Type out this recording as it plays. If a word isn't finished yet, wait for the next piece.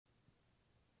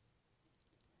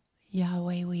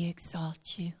Yahweh, we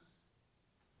exalt you.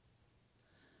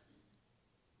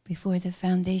 Before the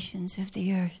foundations of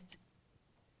the earth,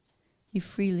 you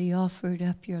freely offered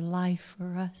up your life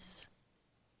for us.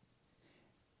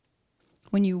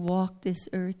 When you walked this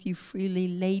earth, you freely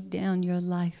laid down your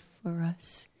life for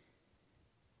us,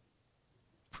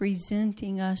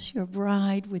 presenting us your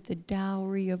bride with the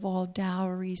dowry of all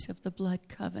dowries of the blood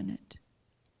covenant.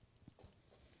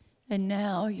 And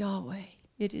now, Yahweh,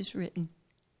 it is written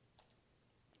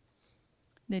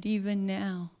that even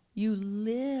now you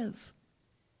live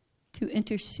to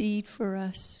intercede for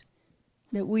us,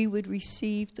 that we would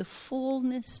receive the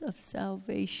fullness of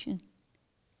salvation.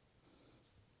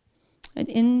 And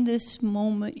in this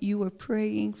moment, you are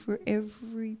praying for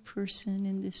every person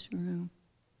in this room.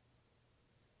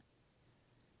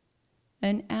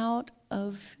 And out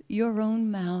of your own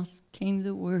mouth came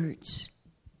the words,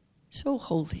 so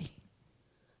holy,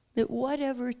 that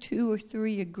whatever 2 or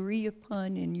 3 agree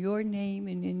upon in your name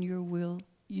and in your will,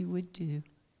 you would do.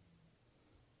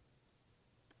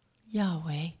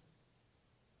 Yahweh,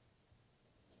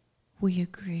 we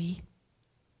agree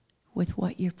with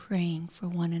what you're praying for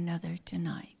one another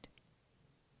tonight.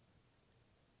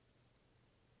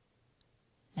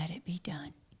 Let it be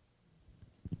done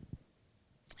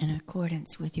in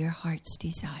accordance with your heart's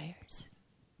desires.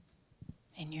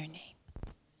 In your name.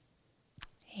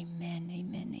 Amen,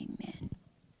 amen, amen.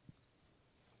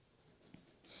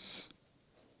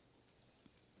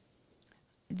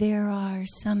 There are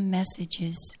some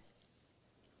messages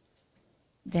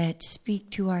that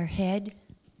speak to our head.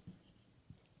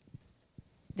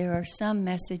 There are some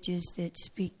messages that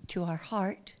speak to our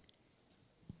heart.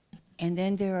 And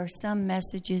then there are some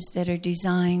messages that are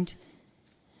designed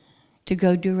to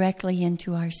go directly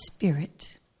into our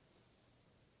spirit.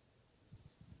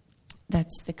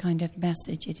 That's the kind of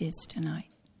message it is tonight.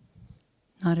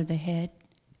 Not of the head,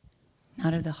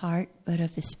 not of the heart, but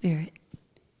of the spirit.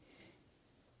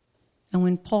 And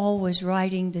when Paul was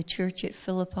writing the church at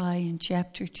Philippi in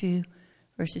chapter 2,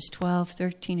 verses 12,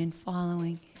 13, and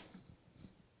following,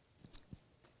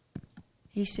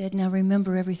 he said, now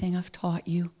remember everything I've taught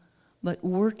you, but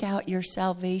work out your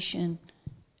salvation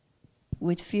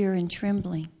with fear and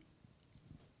trembling.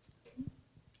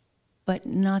 But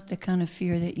not the kind of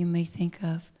fear that you may think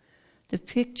of. The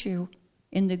picture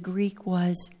in the Greek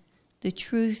was the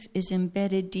truth is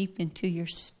embedded deep into your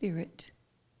spirit.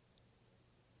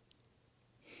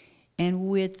 And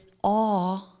with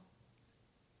awe,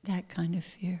 that kind of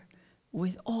fear,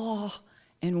 with awe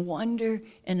and wonder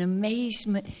and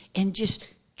amazement and just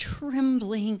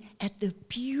trembling at the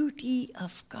beauty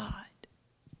of God,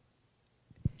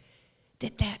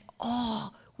 that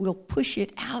awe will push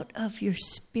it out of your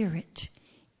spirit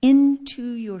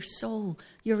into your soul,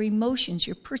 your emotions,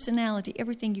 your personality,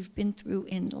 everything you've been through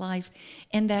in life.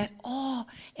 And that awe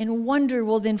and wonder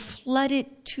will then flood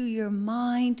it to your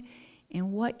mind,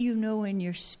 and what you know in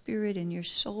your spirit and your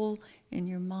soul and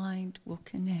your mind will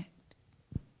connect.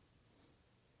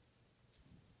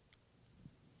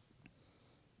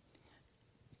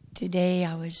 Today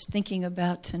I was thinking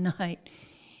about tonight,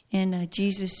 and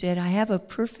Jesus said, I have a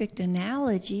perfect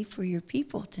analogy for your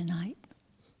people tonight.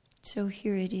 So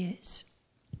here it is.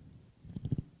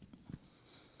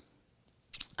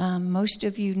 Most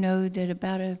of you know that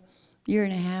about a year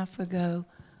and a half ago,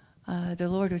 the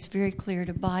Lord was very clear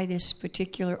to buy this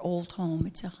particular old home.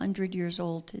 It's 100 years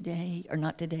old today, or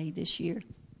not today, this year.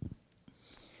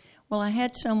 Well, I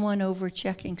had someone over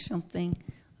checking something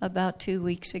about 2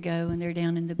 weeks ago, and they're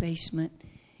down in the basement.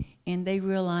 And they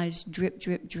realized drip,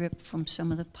 drip, drip from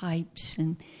some of the pipes.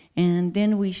 And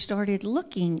then we started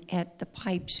looking at the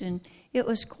pipes, and it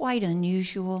was quite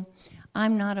unusual.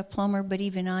 I'm not a plumber, but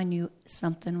even I knew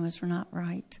something was not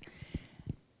right.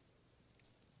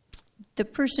 The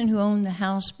person who owned the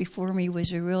house before me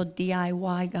was a real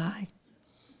DIY guy.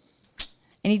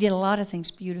 And he did a lot of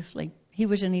things beautifully. He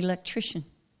was an electrician.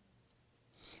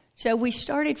 So we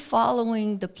started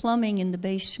following the plumbing in the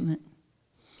basement.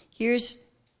 Here's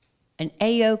an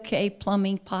A-OK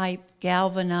plumbing pipe,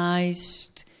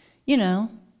 galvanized,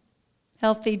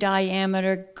 healthy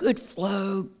diameter, good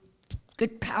flow,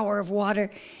 good power of water.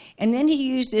 And then he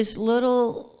used this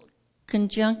little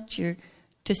conjuncture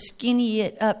to skinny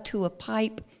it up to a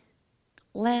pipe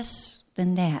less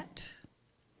than that.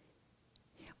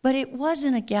 But it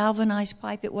wasn't a galvanized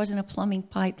pipe. It wasn't a plumbing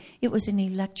pipe. It was an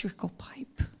electrical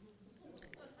pipe.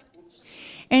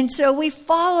 And so we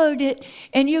followed it,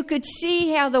 and you could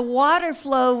see how the water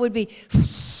flow would be,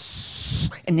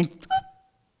 and then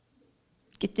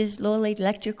get this little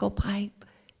electrical pipe.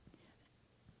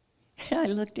 And I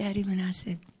looked at him and I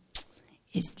said,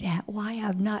 is that why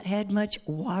I've not had much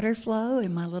water flow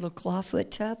in my little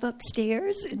clawfoot tub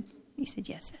upstairs? And he said,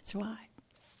 yes, that's why.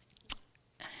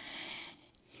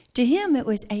 To him, it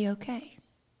was A-okay.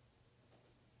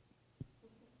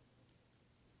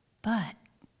 But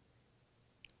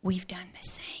we've done the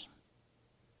same.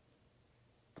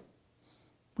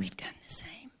 We've done the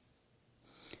same.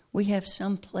 We have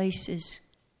some places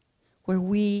where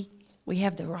we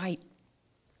have the right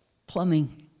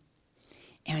plumbing,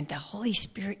 and the Holy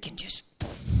Spirit can just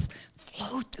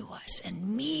flow through us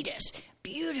and meet us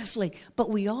beautifully. But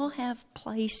we all have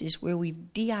places where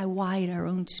we've DIY'd our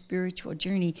own spiritual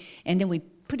journey, and then we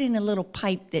put in a little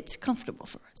pipe that's comfortable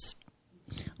for us.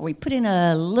 Or we put in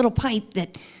a little pipe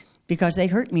that, because they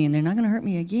hurt me and they're not going to hurt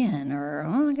me again, or,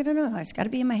 oh, I don't know, it's got to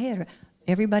be in my head.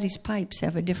 Everybody's pipes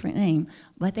have a different name,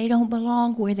 but they don't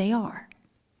belong where they are.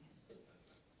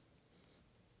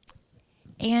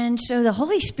 And so the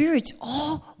Holy Spirit's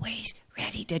always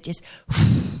ready to just,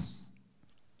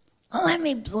 let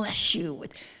me bless you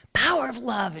with power of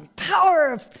love and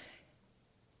power of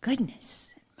goodness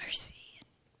and mercy and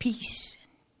peace and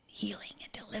healing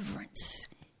and deliverance.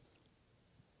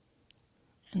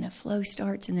 And the flow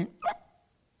starts, and then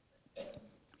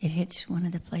it hits one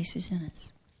of the places in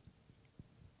us.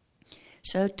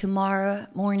 So tomorrow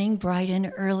morning, bright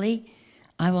and early,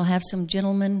 I will have some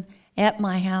gentlemen at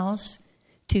my house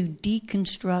to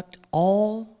deconstruct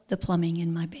all the plumbing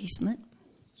in my basement.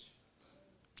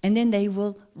 And then they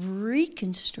will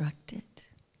reconstruct it.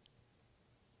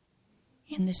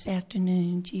 And this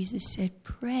afternoon, Jesus said,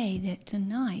 pray that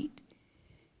tonight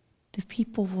the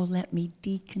people will let me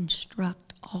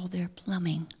deconstruct all their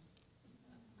plumbing.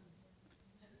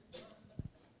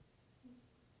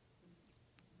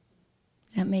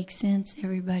 That makes sense,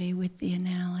 everybody, with the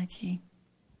analogy.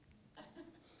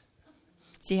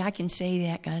 See, I can say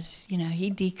that because,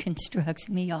 he deconstructs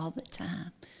me all the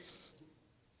time.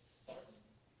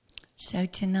 So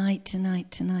tonight,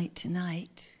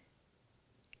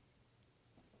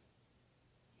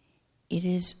 it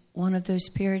is one of those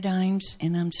paradigms,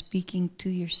 and I'm speaking to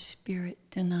your spirit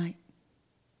tonight.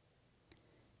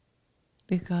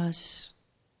 Because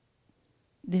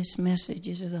this message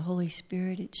is of the Holy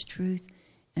Spirit, it's truth,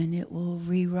 and it will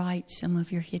rewrite some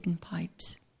of your hidden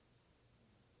pipes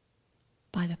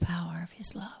by the power of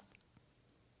His love.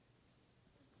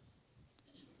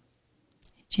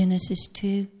 Genesis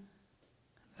 2,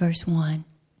 verse 1.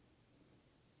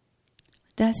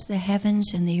 Thus the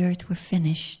heavens and the earth were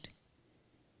finished,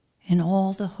 and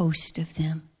all the host of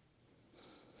them.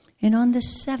 And on the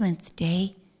seventh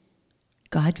day,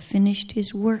 God finished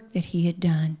His work that He had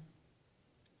done.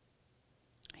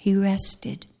 He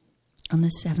rested on the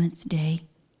seventh day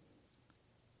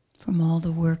from all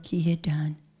the work He had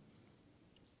done.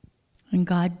 And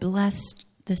God blessed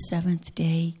the seventh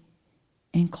day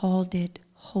and called it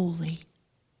holy,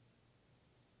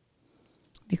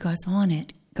 because on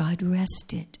it God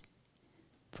rested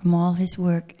from all His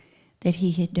work that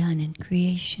He had done in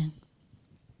creation.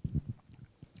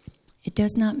 It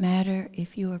does not matter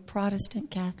if you are Protestant,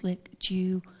 Catholic,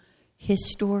 Jew,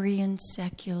 historian,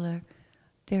 secular.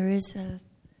 There is a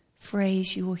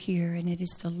phrase you will hear, and it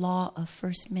is the law of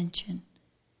first mention.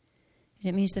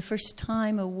 It means the first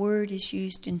time a word is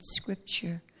used in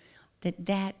Scripture,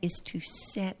 that is to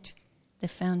set the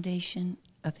foundation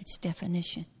of its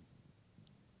definition.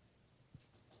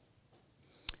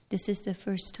 This is the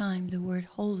first time the word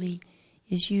holy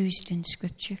is used in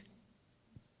Scripture.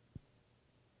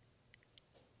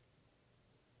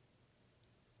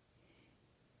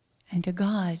 And to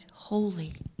God,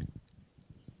 holy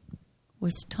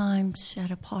was time set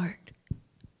apart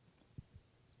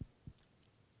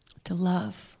to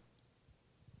love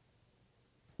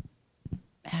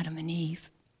Adam and Eve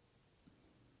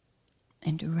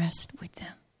and to rest with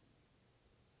them.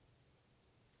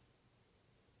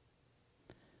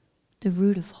 The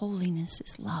root of holiness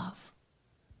is love.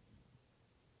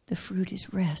 The fruit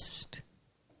is rest.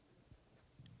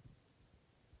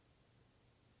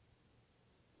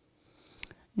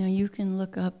 Now you can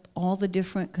look up all the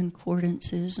different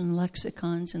concordances and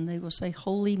lexicons, and they will say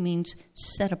holy means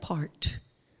set apart,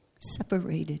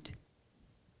 separated.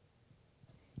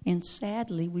 And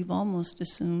sadly, we've almost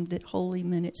assumed that holy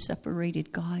meant it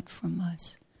separated God from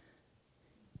us.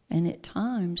 And at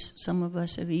times, some of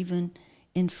us have even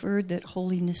inferred that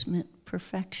holiness meant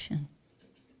perfection.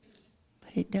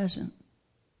 But it doesn't.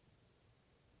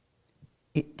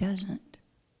 It doesn't.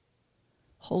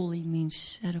 Holy means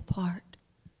set apart.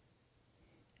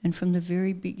 And from the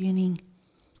very beginning,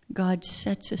 God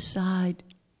sets aside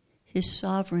His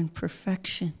sovereign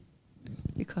perfection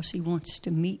because He wants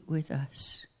to meet with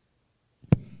us.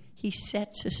 he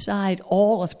sets aside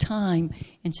all of time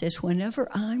and says, whenever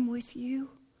I'm with you,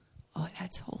 oh,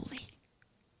 that's holy.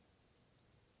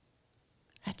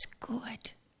 That's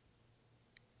good.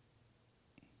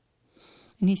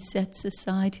 And he sets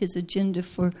aside his agenda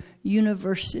for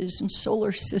universes and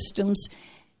solar systems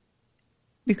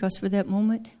because for that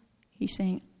moment, he's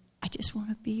saying, I just want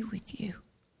to be with you.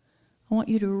 I want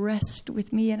you to rest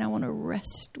with me, and I want to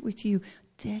rest with you.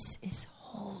 This is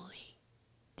holy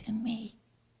to me.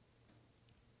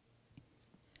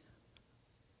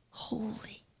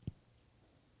 Holy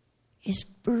is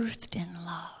birthed in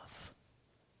love.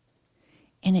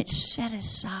 And it's set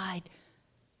aside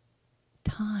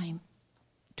time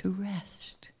to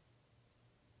rest.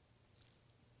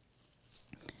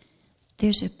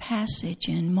 There's a passage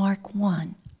in Mark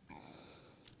 1,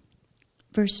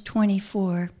 verse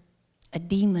 24. A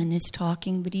demon is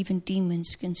talking, but even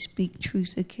demons can speak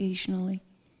truth occasionally.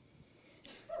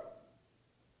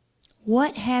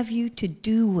 What have you to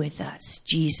do with us,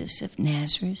 Jesus of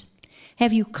Nazareth?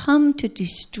 Have you come to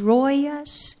destroy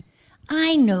us?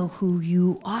 I know who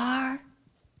you are.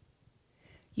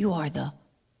 You are the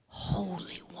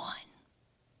Holy One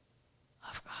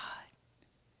of God.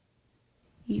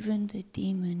 Even the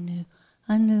demon knew.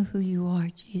 I know who you are,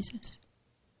 Jesus.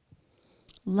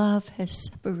 Love has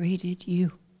separated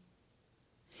you.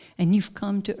 And you've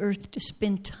come to earth to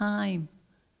spend time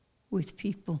with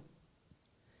people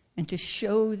and to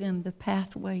show them the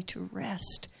pathway to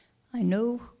rest. I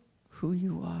know who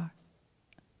you are.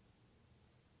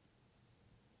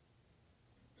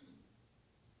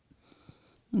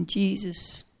 And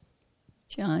Jesus,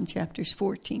 John chapters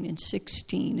 14 and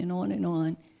 16 and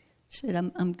on, said,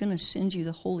 I'm going to send you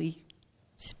the Holy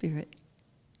Spirit.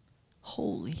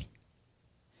 Holy.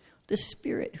 The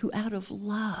Spirit who out of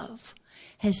love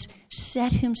has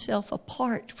set himself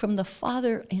apart from the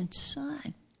Father and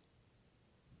Son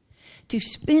to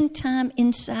spend time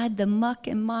inside the muck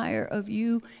and mire of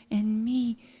you and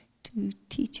me to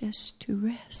teach us to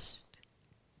rest.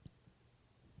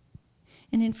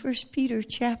 And in 1 Peter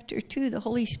chapter 2, the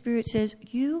Holy Spirit says,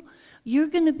 you're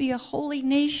going to be a holy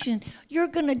nation. You're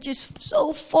going to just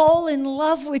so fall in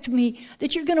love with me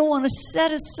that you're going to want to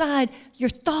set aside your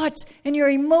thoughts and your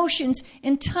emotions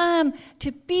and time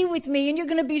to be with me. And you're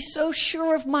going to be so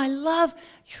sure of my love,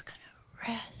 you're going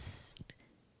to rest.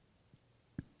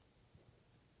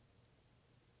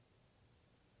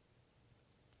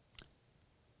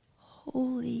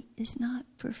 Holy is not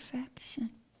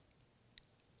perfection.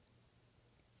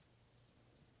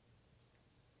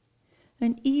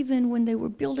 And even when they were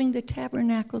building the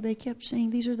tabernacle, they kept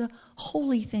saying, these are the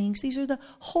holy things. These are the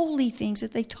holy things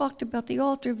that they talked about, the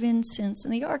altar of incense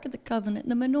and the Ark of the Covenant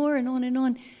and the menorah and on and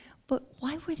on. But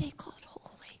why were they called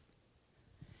holy?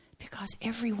 Because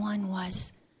everyone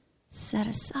was set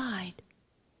aside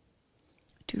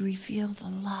to reveal the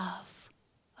love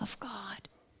of God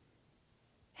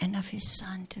and of his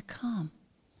Son to come.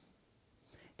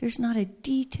 There's not a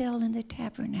detail in the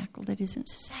tabernacle that isn't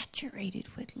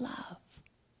saturated with love.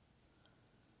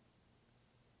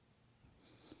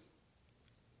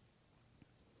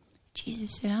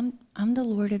 Jesus said, I'm the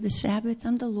Lord of the Sabbath.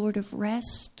 I'm the Lord of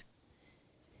rest.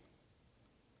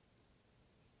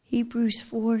 Hebrews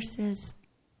 4 says,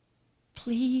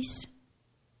 please.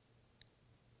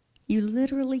 You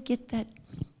literally get that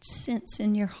sense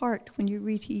in your heart when you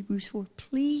read Hebrews 4.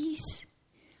 Please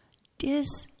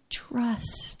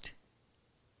distrust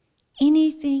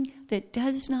anything that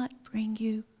does not bring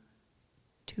you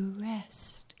to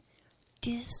rest.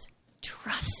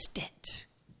 Distrust it.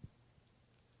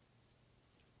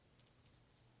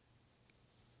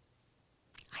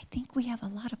 I think we have a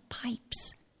lot of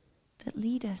pipes that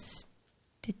lead us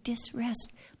to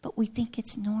disrest, but we think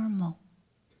it's normal.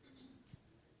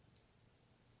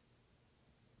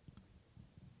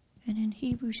 And in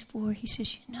Hebrews 4, he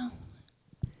says,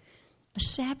 a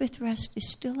Sabbath rest is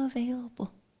still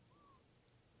available.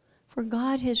 For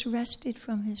God has rested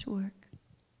from his work.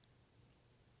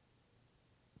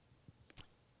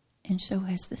 And so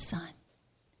has the Son.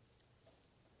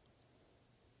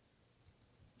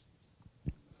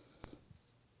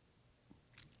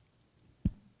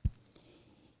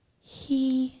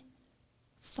 He,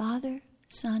 Father,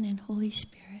 Son, and Holy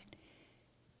Spirit,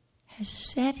 has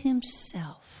set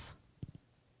himself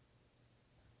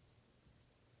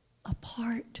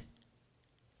apart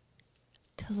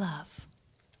to love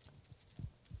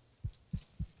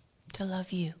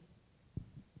you,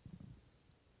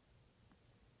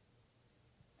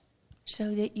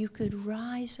 so that you could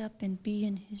rise up and be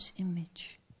in his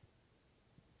image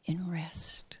in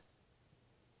rest.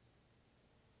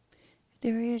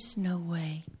 There is no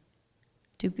way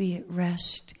to be at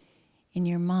rest in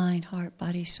your mind, heart,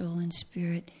 body, soul, and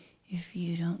spirit if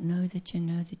you don't know that you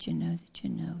know that you know that you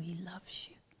know He loves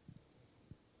you.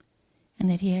 And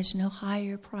that He has no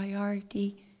higher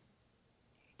priority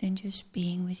than just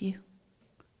being with you.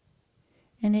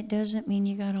 And it doesn't mean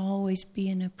you got to always be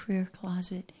in a prayer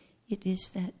closet. It is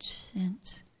that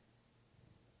sense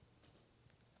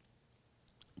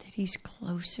that He's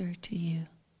closer to you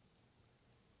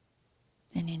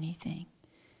than anything.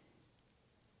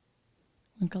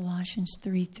 When Colossians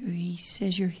 3:3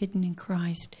 says you're hidden in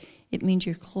Christ, it means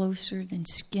you're closer than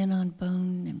skin on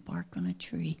bone and bark on a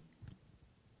tree.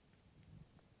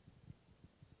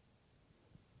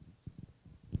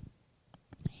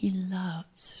 He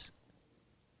loves.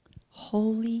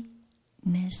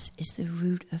 Holiness is the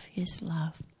root of His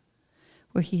love,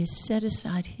 where He has set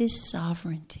aside His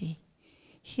sovereignty,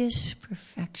 His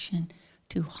perfection,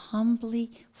 to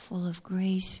humbly, full of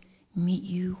grace, meet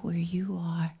you where you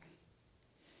are.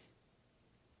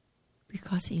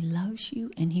 Because He loves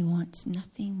you and He wants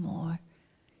nothing more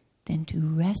than to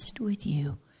rest with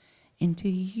you and to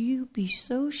you be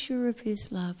so sure of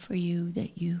His love for you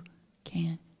that you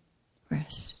can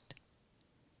rest.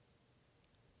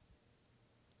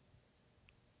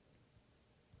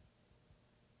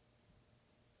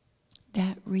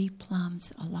 That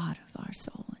replumbs a lot of our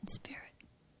soul and spirit.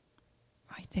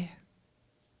 Right there.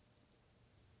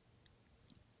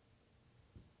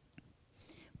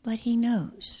 But He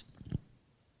knows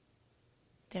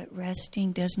that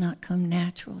resting does not come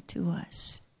natural to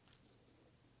us.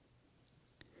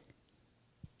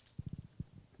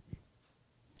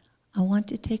 I want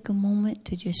to take a moment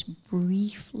to just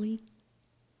briefly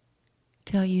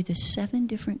tell you the 7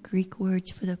 different Greek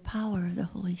words for the power of the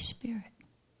Holy Spirit.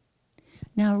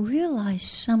 Now realize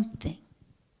something.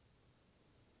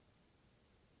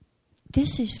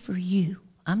 This is for you.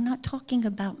 I'm not talking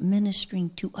about ministering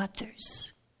to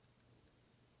others.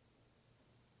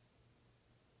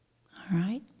 All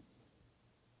right?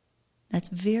 That's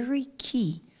very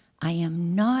key. I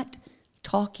am not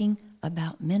talking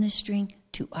about ministering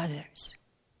to others.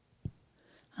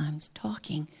 I'm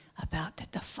talking about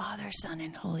that the Father, Son,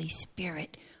 and Holy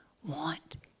Spirit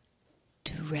want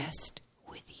to rest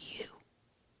with you.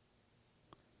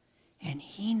 And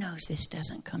He knows this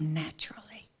doesn't come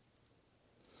naturally.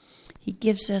 He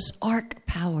gives us ark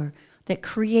power that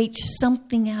creates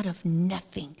something out of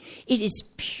nothing. It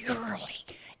is purely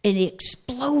an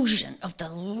explosion of the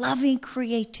loving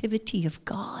creativity of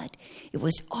God. It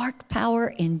was ark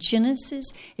power in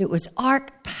Genesis. It was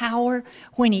ark power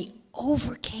when He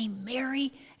overcame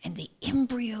Mary and the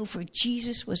embryo for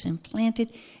Jesus was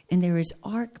implanted. And there is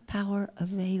ark power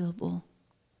available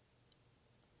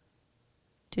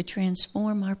to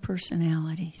transform our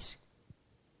personalities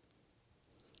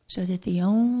so that the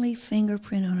only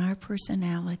fingerprint on our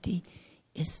personality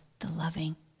is the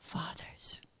loving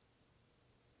Father's.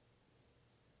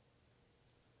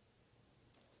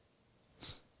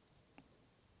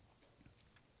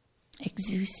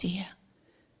 Exousia.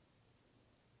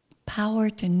 Power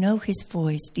to know His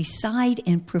voice, decide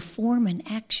and perform an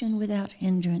action without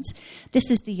hindrance. This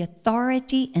is the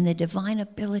authority and the divine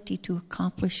ability to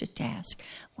accomplish a task.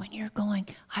 When you're going,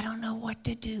 I don't know what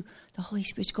to do, the Holy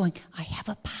Spirit's going, I have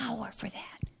a power for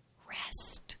that.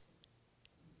 Rest.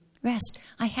 Rest.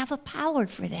 I have a power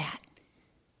for that.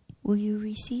 Will you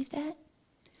receive that?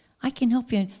 I can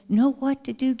help you know what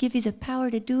to do, give you the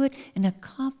power to do it, and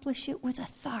accomplish it with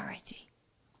authority.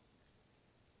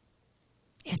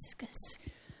 Ischus.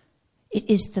 It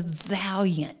is the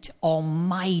valiant,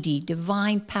 almighty,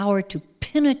 divine power to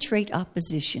penetrate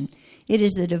opposition. It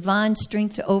is the divine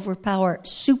strength to overpower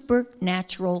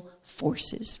supernatural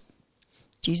forces.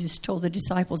 Jesus told the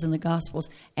disciples in the Gospels,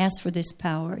 ask for this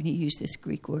power, and He used this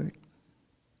Greek word.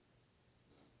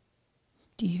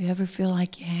 Do you ever feel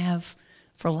like you have,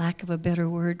 for lack of a better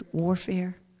word,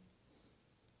 warfare?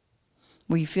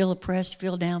 Where you feel oppressed, you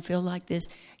feel down, feel like this.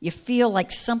 You feel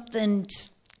like something's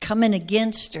coming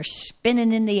against or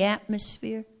spinning in the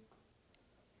atmosphere.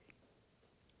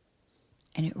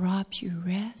 And it robs you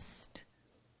rest.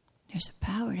 There's a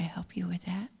power to help you with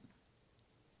that.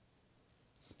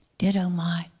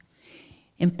 Didomai.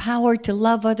 Empowered to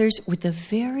love others with the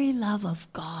very love of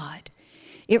God.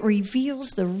 It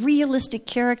reveals the realistic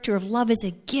character of love as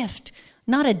a gift,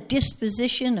 not a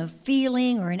disposition of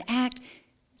feeling or an act.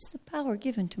 It's the power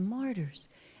given to martyrs.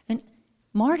 And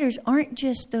martyrs aren't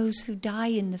just those who die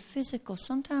in the physical.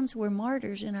 Sometimes we're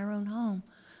martyrs in our own home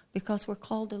because we're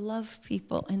called to love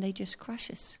people and they just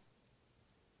crush us.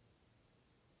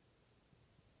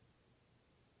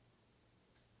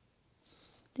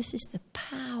 This is the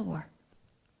power,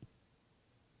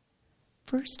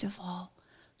 first of all,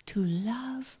 to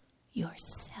love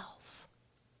yourself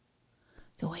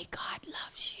the way God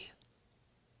loves you,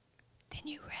 then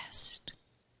you rest.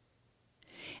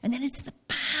 And then it's the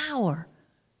power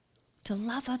to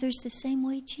love others the same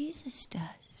way Jesus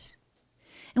does.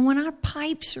 And when our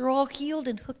pipes are all healed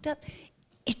and hooked up,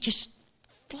 it just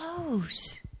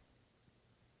flows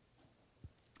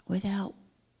without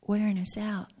wearing us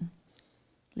out and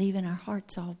leaving our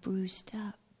hearts all bruised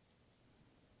up.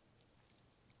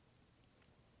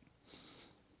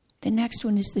 The next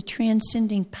one is the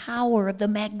transcending power of the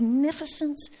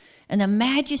magnificence and the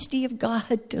majesty of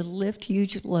God to lift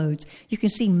huge loads. You can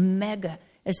see mega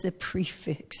as the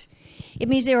prefix. It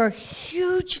means there are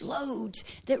huge loads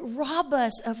that rob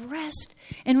us of rest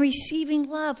and receiving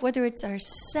love, whether it's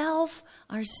ourself,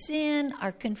 our sin,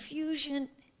 our confusion.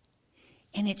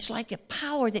 And it's like a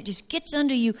power that just gets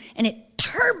under you and it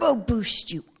turbo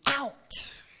boosts you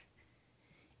out.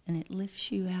 And it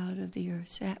lifts you out of the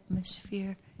earth's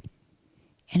atmosphere.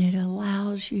 And it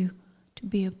allows you to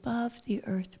be above the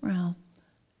earth realm.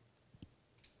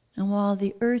 And while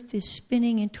the earth is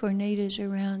spinning in tornadoes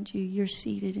around you, you're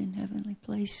seated in heavenly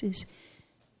places,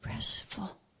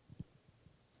 restful.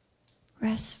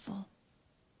 Restful.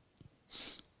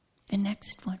 The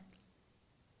next one,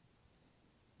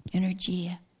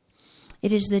 Energia.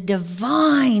 It is the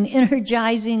divine,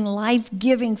 energizing,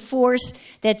 life-giving force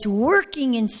that's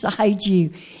working inside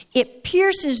you. It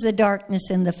pierces the darkness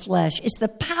in the flesh. It's the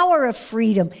power of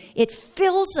freedom. It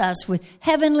fills us with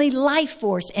heavenly life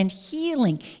force and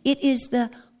healing. It is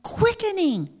the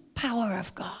quickening power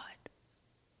of God.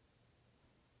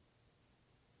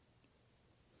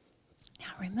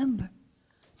 Now remember,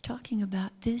 talking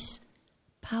about this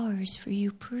power is for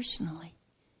you personally.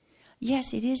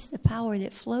 Yes, it is the power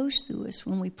that flows through us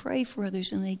when we pray for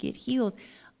others and they get healed.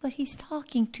 But he's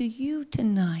talking to you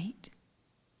tonight.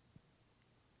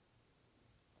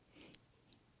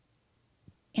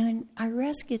 And our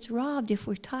rest gets robbed if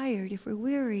we're tired, if we're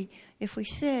weary, if we're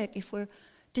sick, if we're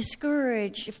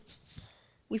discouraged, if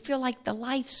we feel like the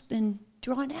life's been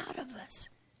drawn out of us.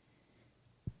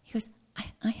 He goes,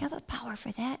 I have a power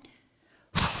for that.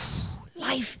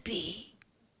 Life be.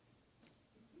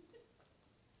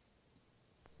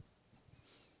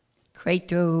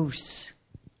 Kratos.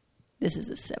 This is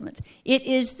the seventh. It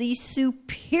is the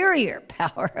superior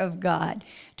power of God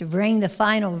to bring the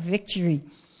final victory,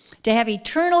 to have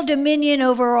eternal dominion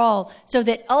over all, so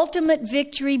that ultimate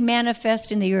victory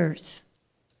manifests in the earth.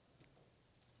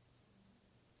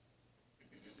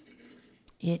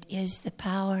 It is the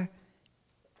power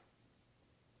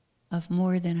of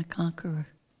more than a conqueror.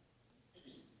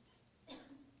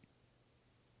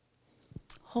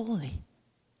 Holy.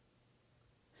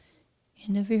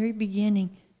 In the very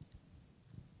beginning,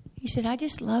 he said, I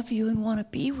just love you and want to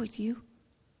be with you.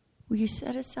 Will you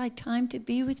set aside time to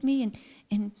be with me?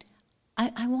 And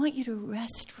I want you to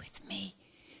rest with me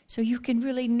so you can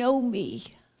really know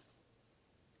me.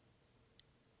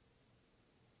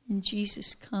 And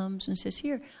Jesus comes and says,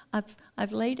 here,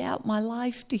 I've laid out my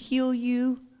life to heal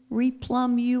you,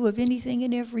 replumb you of anything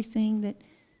and everything that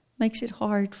makes it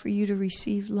hard for you to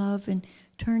receive love, and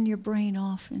turn your brain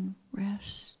off and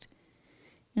rest.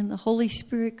 And the Holy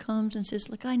Spirit comes and says,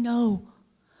 look, I know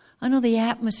the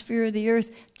atmosphere of the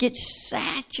earth gets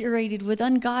saturated with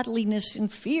ungodliness and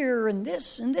fear and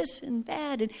this and this and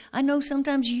that. And I know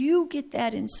sometimes you get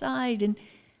that inside. And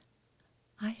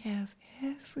I have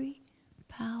every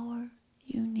power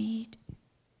you need.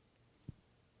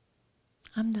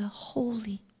 I'm the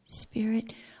Holy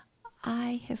Spirit.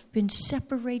 I have been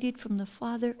separated from the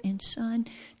Father and Son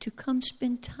to come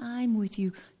spend time with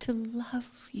you, to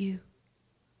love you,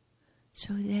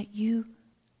 so that you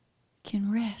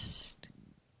can rest.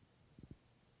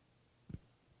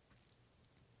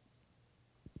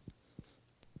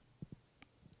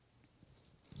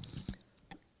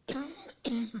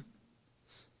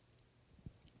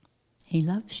 He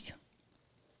loves you.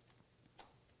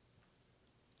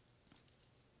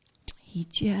 He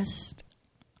just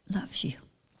loves you.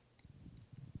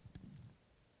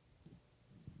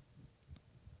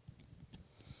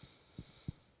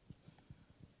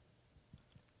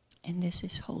 And this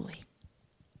is holy.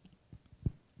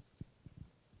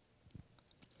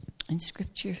 And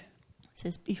Scripture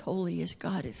says, be holy as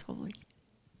God is holy.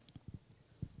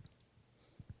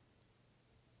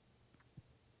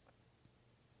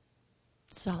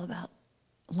 It's all about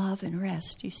love and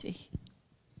rest, you see.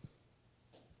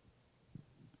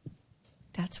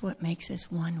 That's what makes us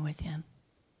one with Him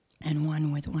and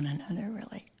one with one another,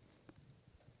 really.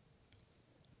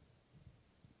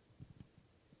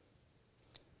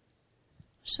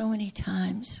 So many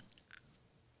times,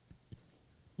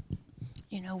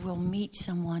 we'll meet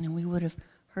someone and we would have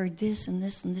heard this and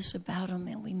this and this about them,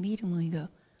 and we meet them and we go,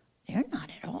 they're not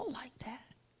at all like that.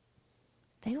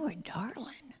 They were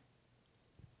darling.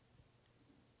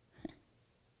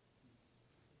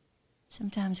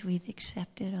 Sometimes we've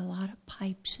accepted a lot of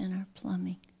pipes in our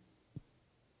plumbing.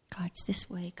 God's this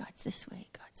way, God's this way,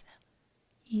 God's that.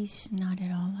 He's not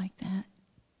at all like that.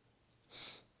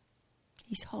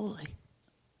 He's holy.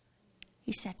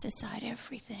 He sets aside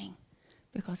everything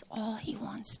because all he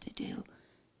wants to do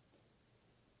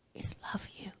is love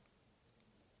you.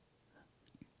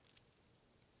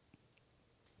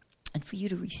 And for you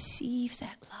to receive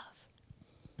that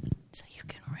love so you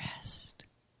can rest.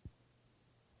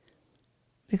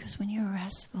 Because when you're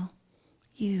restful,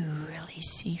 you really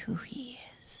see who he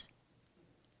is.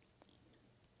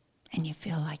 And you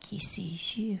feel like he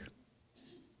sees you.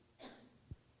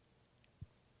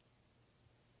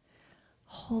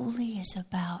 Holy is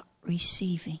about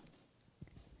receiving.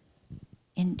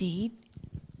 Indeed,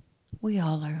 we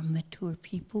all are mature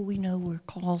people. We know we're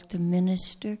called to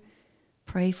minister,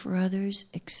 pray for others,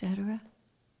 etc.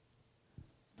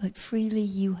 But freely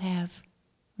you have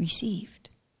received.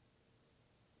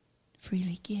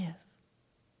 Freely give.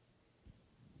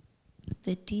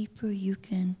 The deeper you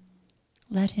can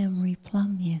let him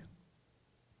replumb you,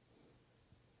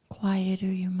 quieter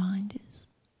your mind is,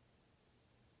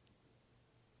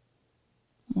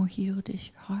 more healed is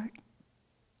your heart.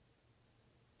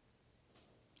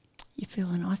 You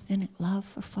feel an authentic love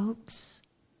for folks.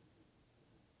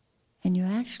 And you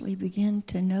actually begin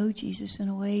to know Jesus in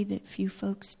a way that few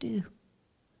folks do.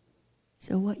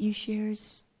 So what you share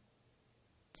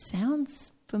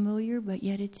sounds familiar, but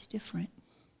yet it's different.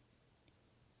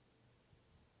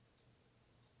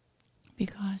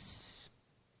 Because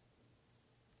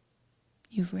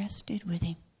you've rested with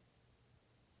him.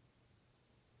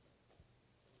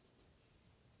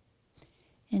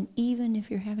 And even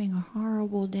if you're having a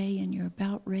horrible day and you're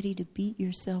about ready to beat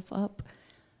yourself up,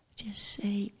 just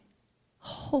say,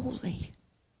 holy.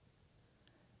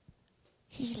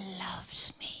 He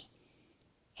loves me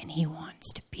and he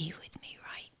wants to be with me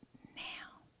right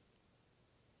now.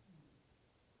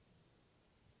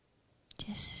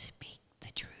 Just speak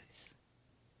the truth.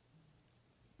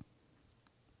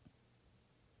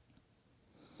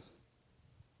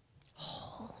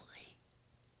 Holy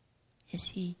is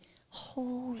he.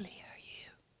 Holy are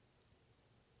you.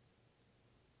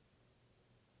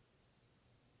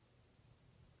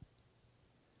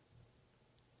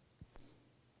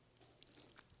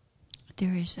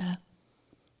 There is a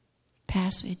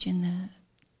passage in the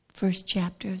first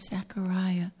chapter of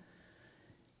Zechariah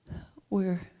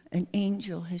where an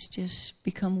angel has just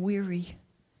become weary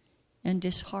and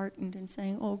disheartened and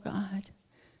saying, oh God,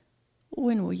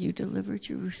 when will you deliver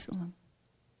Jerusalem?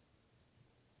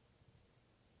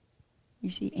 You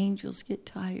see, angels get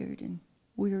tired and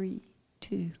weary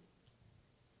too.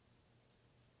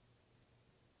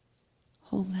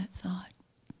 Hold that thought.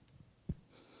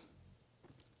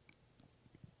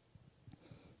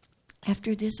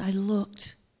 After this I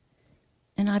looked,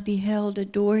 and I beheld a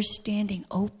door standing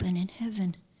open in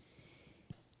heaven.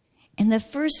 And the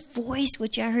first voice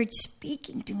which I heard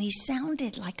speaking to me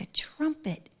sounded like a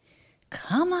trumpet.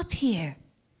 Come up here,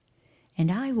 and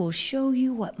I will show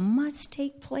you what must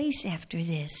take place after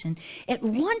this. And at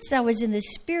once I was in the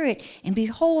Spirit, and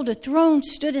behold, a throne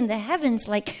stood in the heavens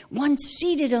like one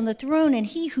seated on the throne, and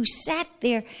he who sat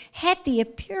there had the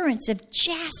appearance of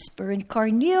jasper and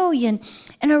carnelian,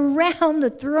 and around the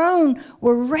throne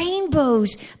were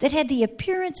rainbows that had the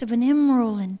appearance of an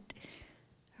emerald, and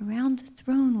around the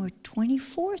throne were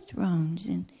 24 thrones,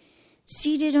 and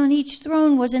seated on each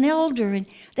throne was an elder, and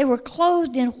they were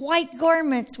clothed in white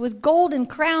garments with golden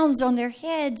crowns on their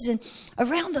heads. And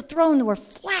around the throne there were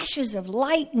flashes of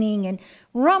lightning and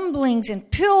rumblings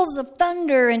and peals of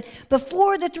thunder. And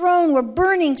before the throne were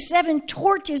burning 7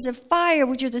 torches of fire,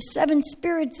 which are the 7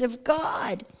 spirits of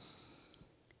God.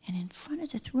 And in front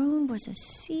of the throne was a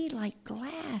sea like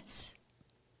glass.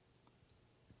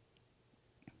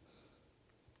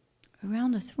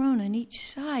 Around the throne on each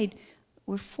side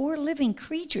were 4 living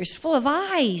creatures full of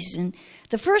eyes. And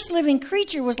the first living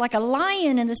creature was like a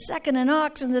lion, and the second an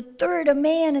ox, and the third a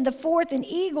man, and the fourth an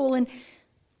eagle. And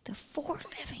the 4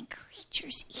 living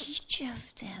creatures, each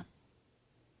of them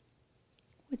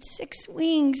with 6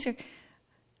 wings, are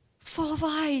full of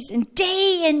eyes, and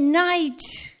day and night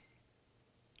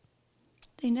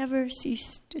they never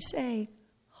cease to say,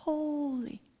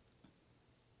 holy,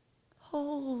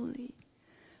 holy,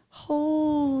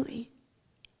 holy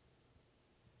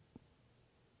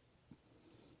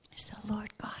is the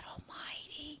Lord God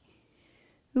Almighty,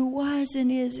 who was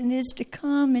and is to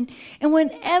come. And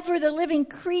whenever the living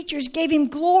creatures gave him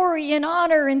glory and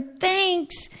honor and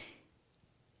thanks,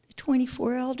 the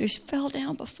 24 elders fell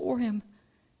down before him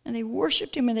and they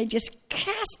worshiped him and they just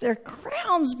cast their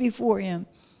crowns before him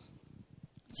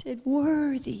and said,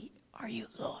 "Worthy are you,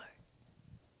 Lord."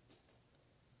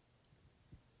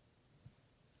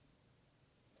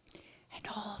 And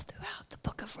all throughout the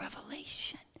book of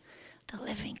Revelation, the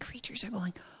living creatures are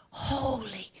going,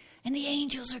 "Holy." And the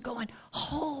angels are going,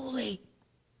 "Holy."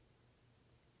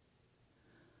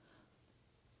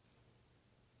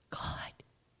 God,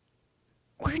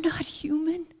 we're not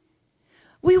human.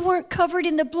 We weren't covered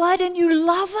in the blood, and you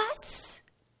love us.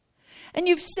 And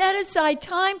you've set aside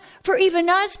time for even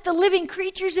us, the living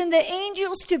creatures and the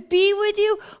angels, to be with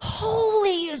you.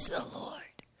 Holy is the Lord.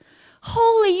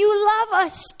 Holy, you love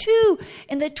us too.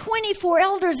 And the 24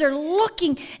 elders are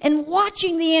looking and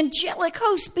watching the angelic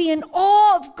host be in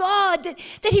awe of God,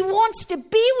 that he wants to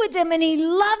be with them and he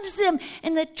loves them.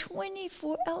 And the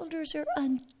 24 elders are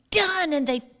undone and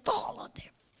they fall on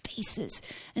their faces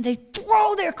and they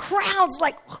throw their crowns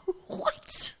like,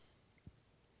 "What?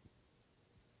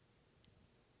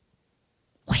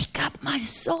 Wake up, my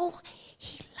soul.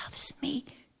 He loves me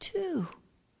too."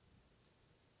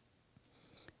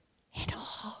 And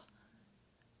all,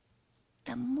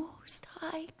 the Most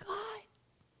High God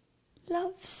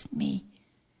loves me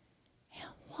and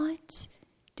wants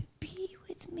to be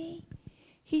with me.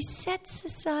 He sets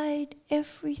aside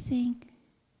everything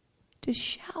to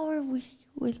shower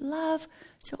with love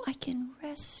so I can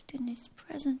rest in his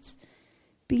presence,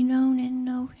 be known and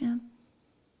know him.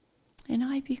 And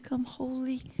I become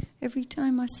holy every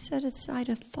time I set aside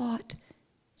a thought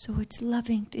so it's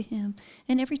loving to him.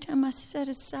 And every time I set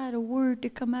aside a word to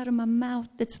come out of my mouth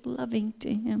that's loving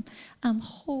to him, I'm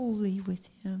holy with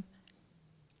him.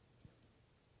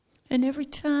 And every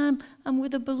time I'm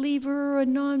with a believer or a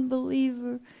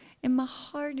non-believer and my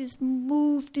heart is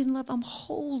moved in love, I'm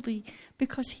holy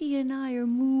because he and I are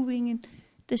moving in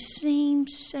the same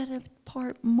set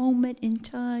apart moment in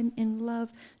time in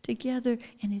love together,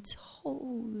 and it's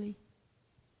holy.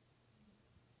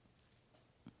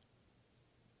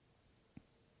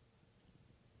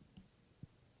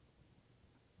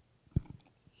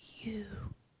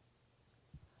 You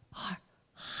are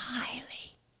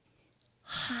highly,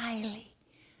 highly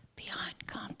beyond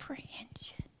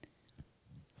comprehension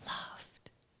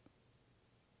loved.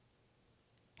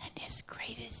 And his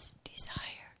greatest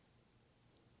desire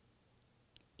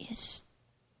is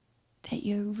that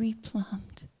you're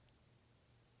replumbed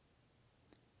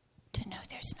to know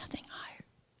there's nothing higher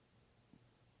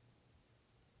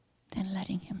than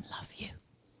letting him love you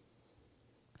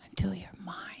until your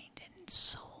mind and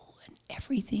soul and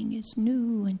everything is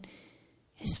new and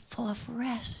is full of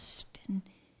rest, and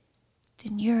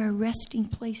then you're a resting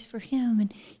place for him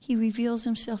and he reveals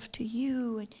himself to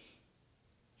you,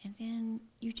 and then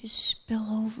you just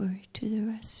spill over to the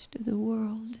rest of the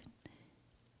world,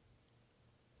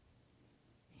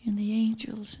 and the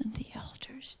angels and the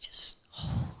elders just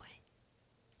holy.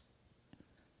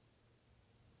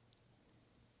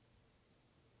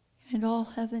 And all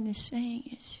heaven is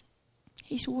saying is,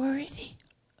 he's worthy.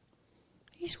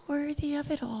 He's worthy of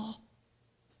it all.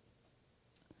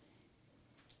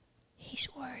 He's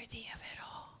worthy of it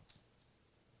all.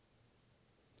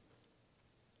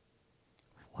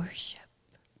 Worship,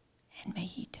 and may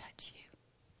he touch you.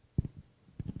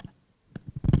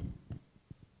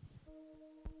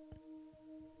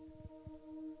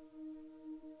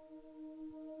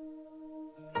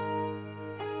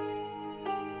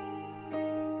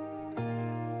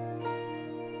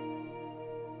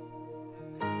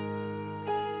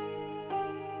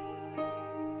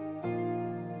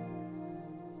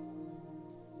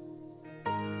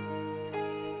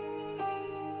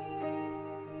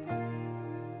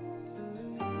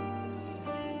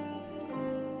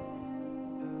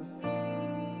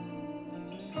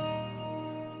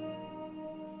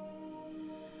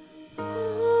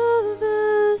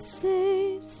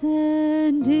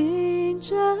 And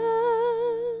angels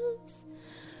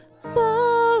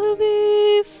bow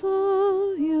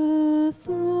before your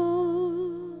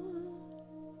throne.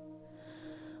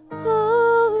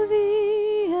 All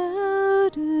the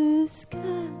elders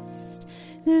cast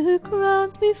their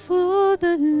crowns before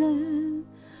the Lamb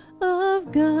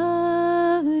of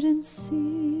God and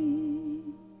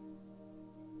sing.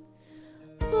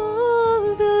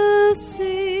 All the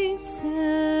saints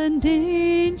and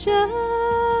angels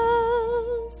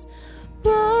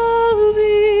bow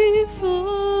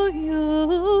before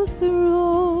your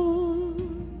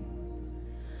throne.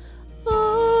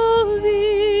 All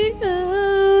the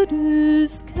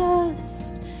elders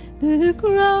cast their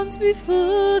crowns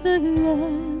before the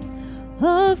Lamb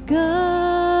of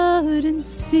God and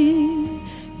sing,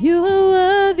 you are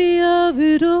worthy of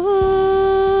it all.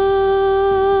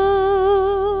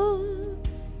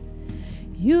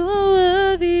 You are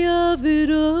worthy of it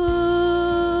all.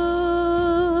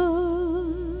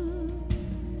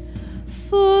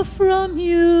 For from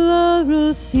you are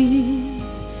all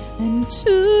things, and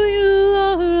to you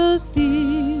are all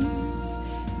things.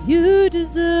 You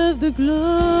deserve the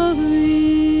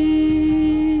glory.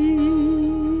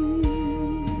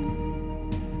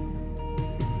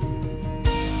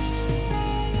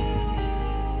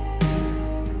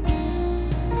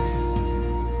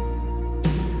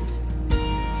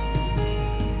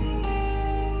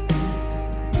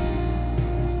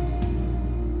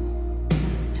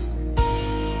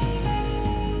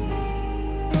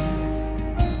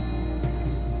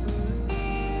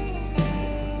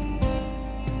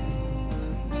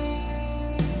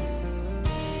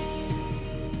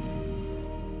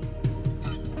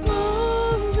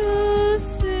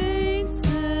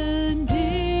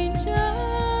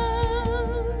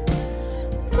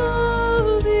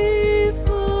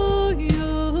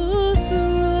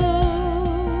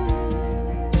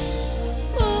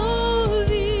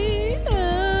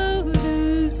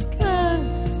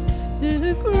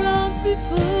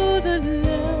 Before the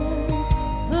Lamb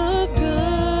of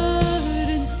God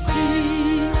and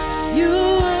sing, you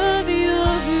are worthy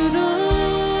of it all.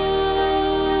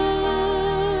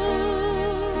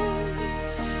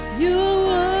 You are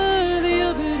worthy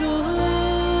of it all.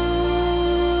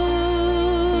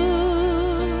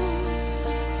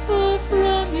 For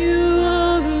from you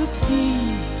are all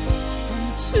things, and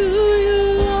to you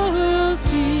are all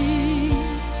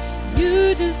things. You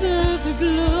deserve the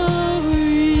glory.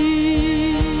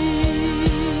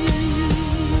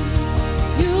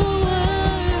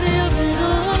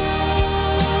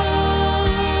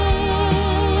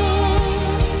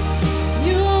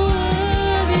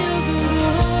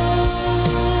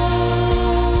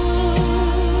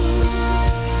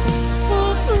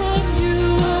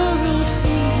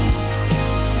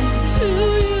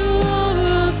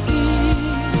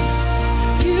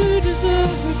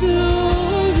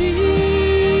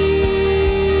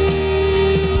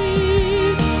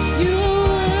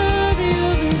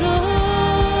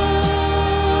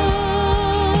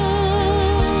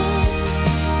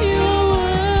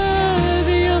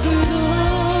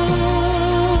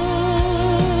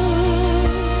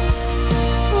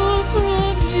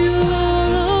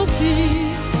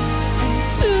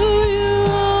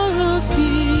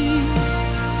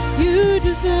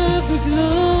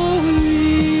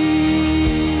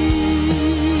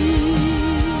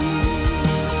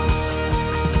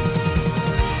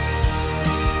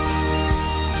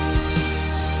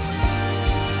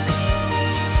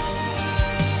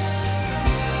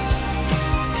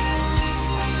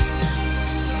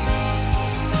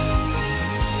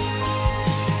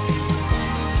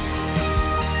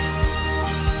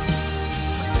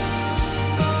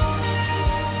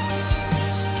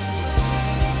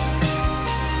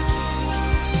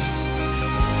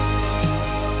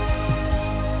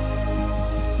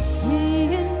 Day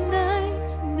and night,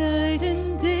 night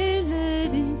and day,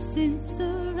 let incense